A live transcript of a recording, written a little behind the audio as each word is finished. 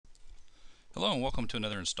Hello and welcome to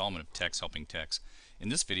another installment of Techs Helping Techs. In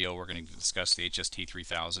this video we're going to discuss the HST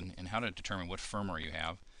 3000 and how to determine what firmware you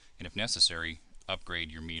have, and if necessary,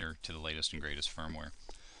 upgrade your meter to the latest and greatest firmware.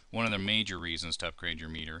 One of the major reasons to upgrade your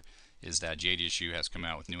meter is that JDSU has come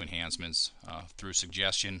out with new enhancements through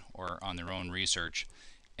suggestion or on their own research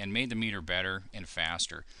and made the meter better and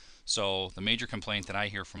faster. So the major complaint that I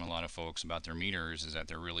hear from a lot of folks about their meters is that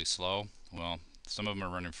they're really slow. Well, some of them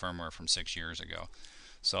are running firmware from 6 years ago.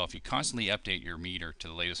 So if you constantly update your meter to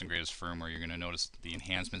the latest and greatest firmware, you're going to notice the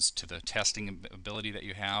enhancements to the testing ability that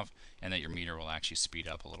you have, and that your meter will actually speed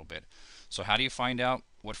up a little bit. So how do you find out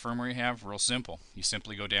what firmware you have? Real simple. You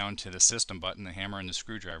simply go down to the system button, the hammer and the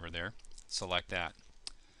screwdriver there, select that.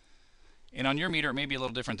 And on your meter it may be a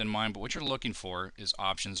little different than mine, but what you're looking for is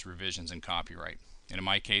options, revisions, and copyright. And in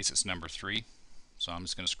my case it's number 3. So I'm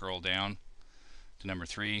just going to scroll down to number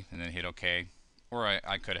 3 and then hit OK. Or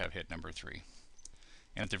I could have hit number 3.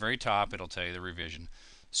 And at the very top it'll tell you the revision.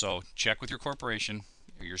 So check with your corporation,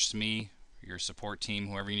 or your SME, your support team,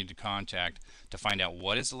 whoever you need to contact, to find out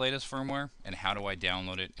what is the latest firmware and how do I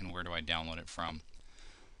download it and where do I download it from.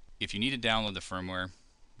 If you need to download the firmware,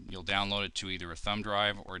 you'll download it to either a thumb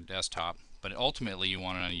drive or a desktop, but ultimately you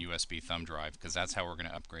want it on a USB thumb drive because that's how we're going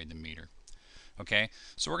to upgrade the meter. Okay,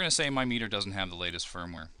 so we're going to say my meter doesn't have the latest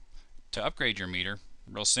firmware. To upgrade your meter,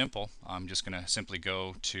 real simple, I'm just going to simply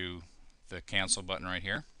go to the cancel button right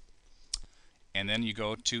here, and then you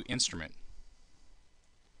go to instrument.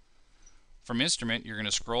 From instrument you're going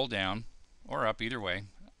to scroll down or up, either way,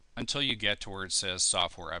 until you get to where it says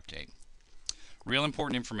software update. Real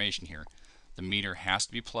important information here. The meter has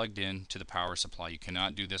to be plugged in to the power supply. You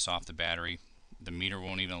cannot do this off the battery. The meter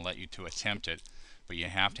won't even let you to attempt it, but you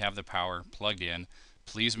have to have the power plugged in.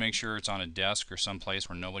 Please make sure it's on a desk or someplace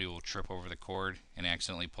where nobody will trip over the cord and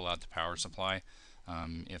accidentally pull out the power supply.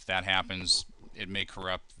 If that happens, it may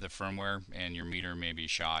corrupt the firmware and your meter may be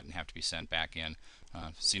shot and have to be sent back in.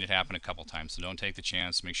 I've seen it happen a couple times, so don't take the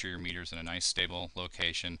chance. Make sure your meter's in a nice stable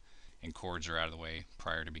location and cords are out of the way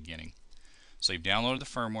prior to beginning. So you've downloaded the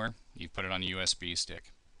firmware, you've put it on a USB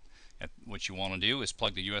stick. What you want to do is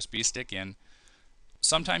plug the USB stick in.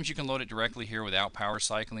 Sometimes you can load it directly here without power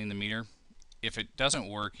cycling the meter. If it doesn't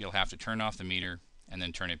work, you'll have to turn off the meter and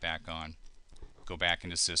then turn it back on. Go back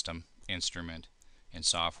into System, Instrument, and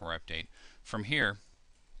Software Update. From here,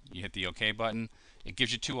 you hit the OK button. It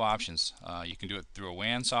gives you two options. You can do it through a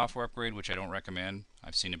WAN software upgrade, which I don't recommend.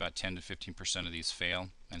 I've seen about 10 to 15% of these fail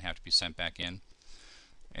and have to be sent back in.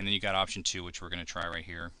 And then you got option 2, which we're going to try right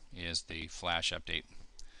here, is the flash update.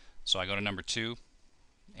 So I go to number 2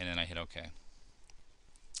 and then I hit OK.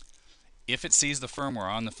 If it sees the firmware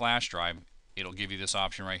on the flash drive, it'll give you this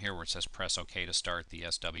option right here where it says press OK to start the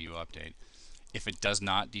SW update. If it does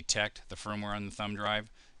not detect the firmware on the thumb drive,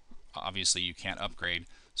 obviously you can't upgrade.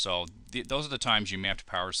 So those are the times you may have to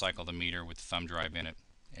power cycle the meter with the thumb drive in it,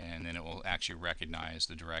 and then it will actually recognize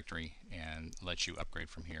the directory and let you upgrade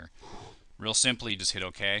from here. Real simply, just hit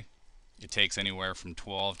OK. It takes anywhere from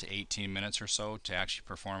 12 to 18 minutes or so to actually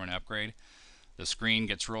perform an upgrade. The screen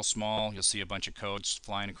gets real small. You'll see a bunch of codes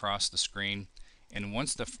flying across the screen, and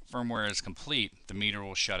once the firmware is complete, the meter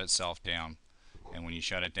will shut itself down. And when you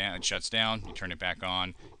shut it down, it shuts down, you turn it back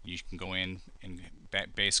on, you can go in and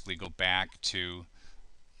basically go back to,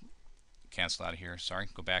 cancel out of here, sorry,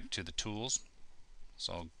 go back to the tools.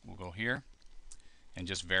 So we'll go here and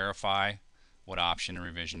just verify what option and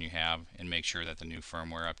revision you have and make sure that the new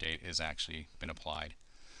firmware update has actually been applied.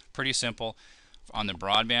 Pretty simple. On the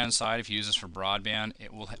broadband side, if you use this for broadband,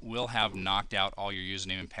 it will have knocked out all your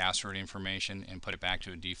username and password information and put it back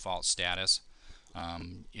to a default status.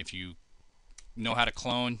 If you know how to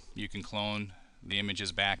clone, you can clone the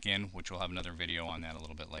images back in, which we'll have another video on that a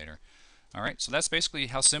little bit later. Alright, so that's basically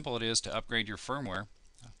how simple it is to upgrade your firmware.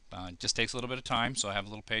 It just takes a little bit of time, so have a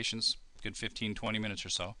little patience, good 15-20 minutes or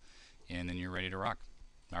so, and then you're ready to rock.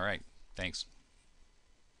 Alright, thanks.